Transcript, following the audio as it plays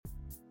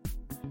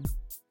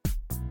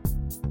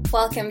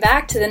Welcome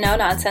back to the No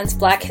Nonsense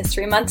Black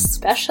History Month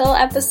special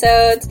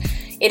episodes.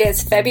 It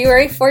is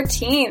February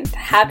 14th.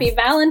 Happy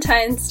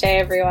Valentine's Day,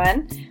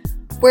 everyone.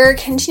 We're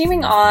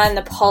continuing on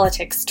the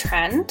politics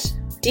trend,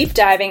 deep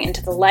diving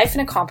into the life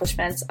and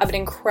accomplishments of an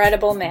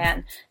incredible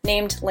man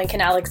named Lincoln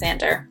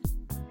Alexander.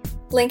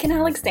 Lincoln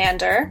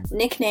Alexander,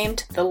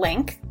 nicknamed the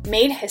Link,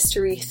 made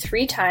history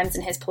 3 times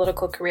in his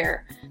political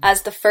career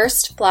as the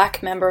first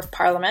Black member of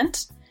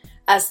Parliament,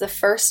 as the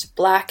first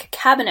Black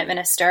cabinet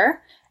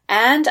minister,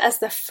 and as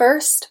the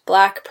first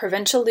Black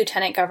provincial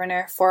lieutenant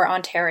governor for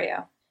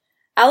Ontario.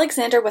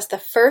 Alexander was the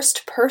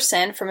first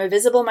person from a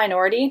visible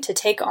minority to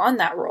take on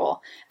that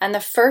role, and the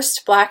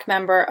first Black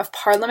member of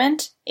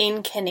Parliament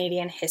in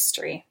Canadian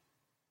history.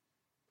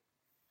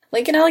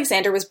 Lincoln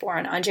Alexander was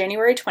born on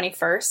January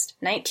 21st,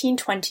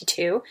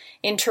 1922,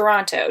 in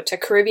Toronto to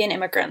Caribbean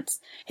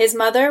immigrants. His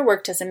mother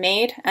worked as a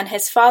maid, and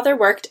his father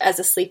worked as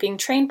a sleeping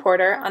train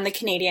porter on the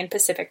Canadian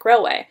Pacific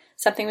Railway,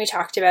 something we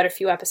talked about a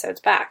few episodes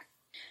back.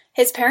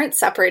 His parents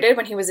separated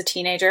when he was a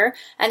teenager,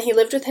 and he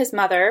lived with his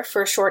mother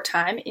for a short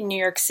time in New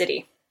York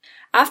City.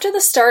 After the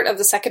start of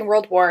the Second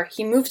World War,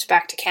 he moved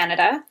back to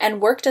Canada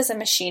and worked as a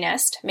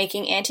machinist,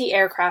 making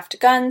anti-aircraft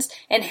guns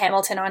in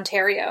Hamilton,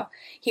 Ontario.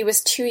 He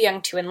was too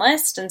young to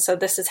enlist, and so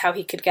this is how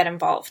he could get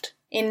involved.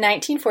 In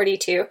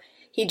 1942,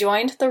 he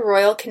joined the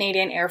Royal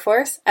Canadian Air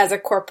Force as a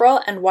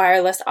corporal and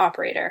wireless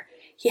operator.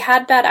 He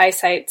had bad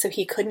eyesight, so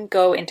he couldn't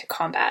go into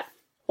combat.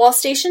 While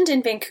stationed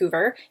in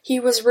Vancouver, he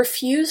was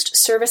refused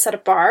service at a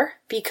bar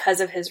because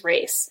of his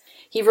race.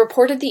 He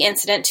reported the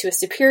incident to a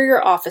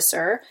superior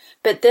officer,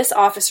 but this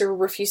officer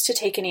refused to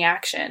take any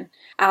action.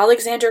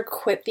 Alexander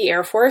quit the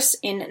Air Force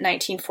in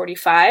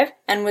 1945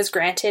 and was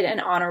granted an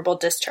honorable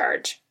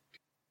discharge.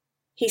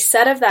 He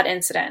said of that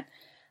incident,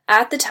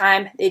 "At the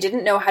time, they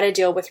didn't know how to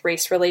deal with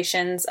race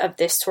relations of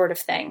this sort of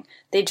thing.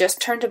 They just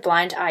turned a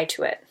blind eye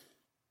to it."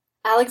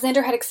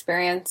 Alexander had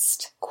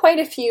experienced quite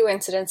a few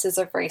incidences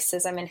of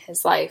racism in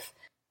his life.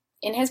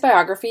 In his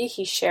biography,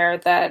 he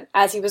shared that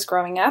as he was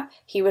growing up,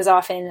 he was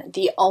often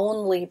the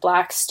only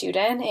Black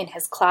student in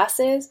his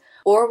classes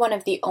or one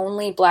of the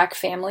only Black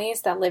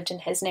families that lived in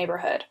his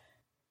neighborhood.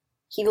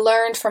 He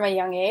learned from a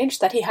young age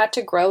that he had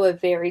to grow a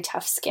very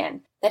tough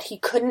skin, that he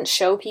couldn't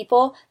show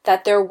people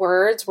that their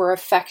words were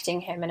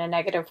affecting him in a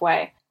negative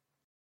way.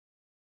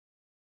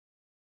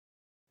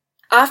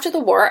 After the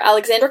war,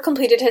 Alexander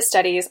completed his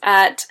studies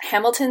at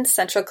Hamilton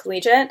Central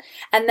Collegiate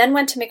and then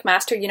went to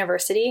McMaster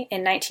University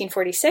in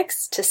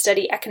 1946 to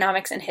study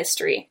economics and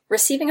history,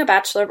 receiving a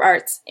Bachelor of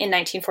Arts in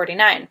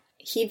 1949.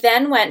 He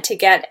then went to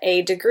get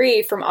a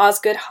degree from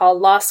Osgoode Hall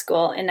Law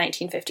School in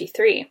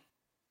 1953.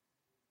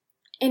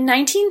 In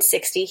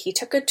 1960, he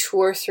took a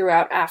tour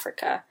throughout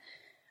Africa.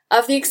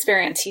 Of the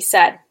experience, he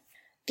said,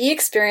 "The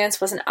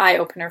experience was an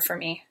eye-opener for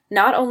me,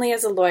 not only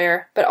as a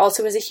lawyer, but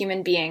also as a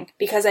human being,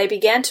 because I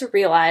began to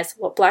realize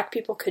what Black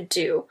people could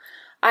do.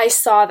 I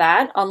saw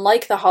that,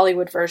 unlike the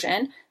Hollywood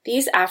version,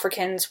 these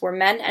Africans were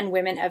men and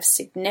women of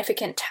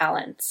significant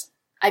talents.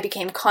 I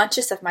became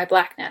conscious of my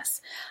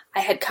Blackness.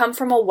 I had come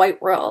from a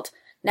white world.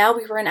 Now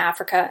we were in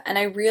Africa, and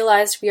I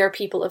realized we are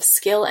people of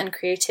skill and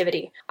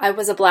creativity. I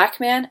was a Black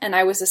man, and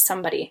I was a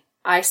somebody.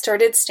 I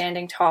started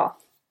standing tall."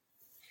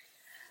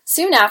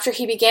 Soon after,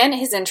 he began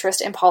his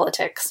interest in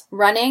politics,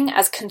 running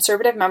as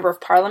Conservative Member of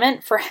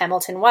Parliament for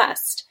Hamilton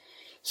West.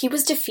 He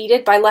was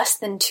defeated by less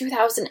than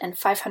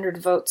 2,500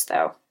 votes,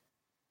 though.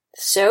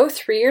 So,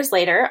 3 years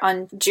later,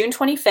 on June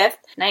 25th,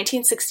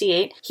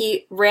 1968,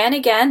 he ran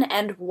again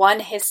and won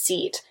his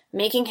seat,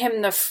 making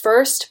him the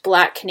first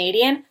Black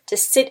Canadian to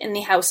sit in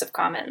the House of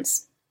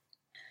Commons.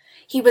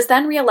 He was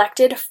then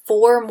re-elected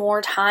 4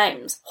 more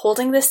times,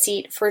 holding the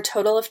seat for a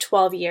total of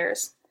 12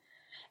 years.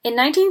 In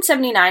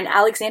 1979,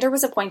 Alexander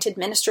was appointed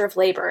Minister of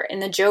Labour in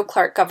the Joe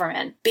Clark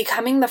government,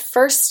 becoming the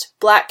first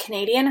Black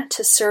Canadian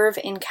to serve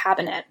in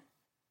cabinet.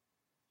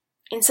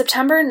 In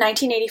September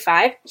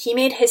 1985, he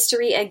made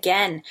history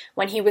again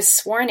when he was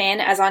sworn in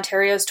as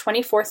Ontario's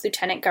 24th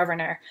Lieutenant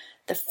Governor,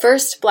 the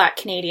first Black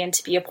Canadian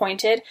to be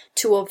appointed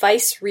to a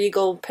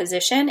vice-regal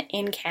position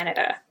in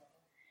Canada.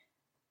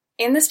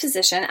 In this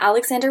position,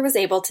 Alexander was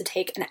able to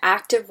take an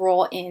active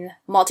role in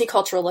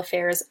multicultural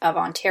affairs of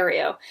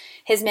Ontario.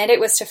 His mandate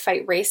was to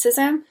fight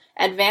racism,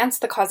 advance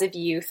the cause of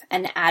youth,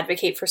 and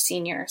advocate for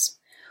seniors.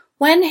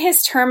 When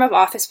his term of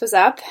office was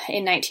up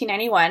in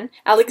 1991,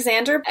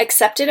 Alexander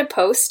accepted a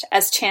post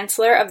as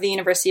Chancellor of the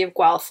University of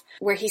Guelph,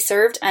 where he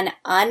served an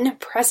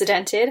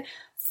unprecedented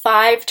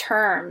 5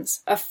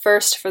 terms, a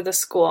first for the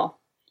school.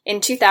 In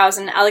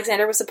 2000,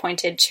 Alexander was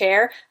appointed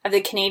chair of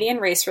the Canadian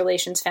Race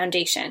Relations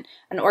Foundation,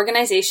 an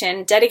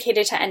organization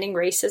dedicated to ending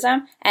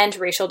racism and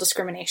racial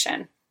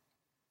discrimination.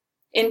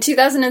 In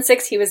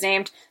 2006, he was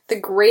named the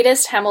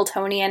greatest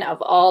Hamiltonian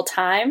of all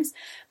times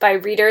by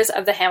readers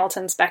of the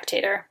Hamilton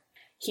Spectator.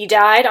 He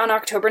died on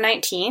October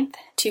 19th,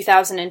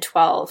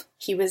 2012.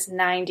 He was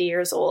 90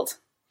 years old.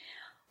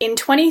 In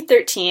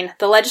 2013,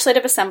 the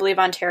Legislative Assembly of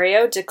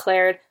Ontario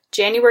declared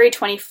January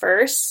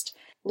 21st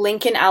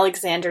Lincoln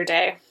Alexander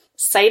Day.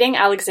 citing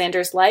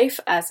Alexander's life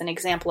as an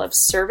example of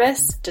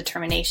service,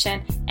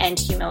 determination, and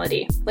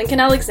humility.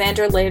 Lincoln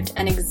Alexander lived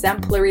an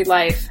exemplary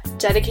life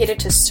dedicated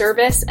to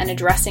service and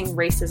addressing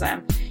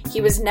racism.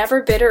 He was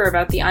never bitter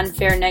about the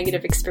unfair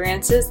negative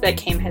experiences that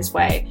came his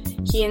way.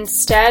 He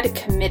instead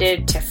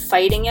committed to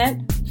fighting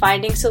it,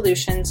 finding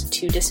solutions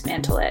to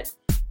dismantle it.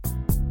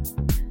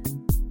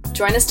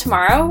 Join us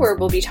tomorrow where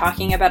we'll be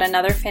talking about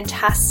another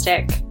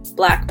fantastic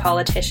Black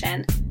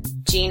politician,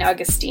 Jean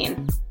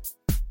Augustine.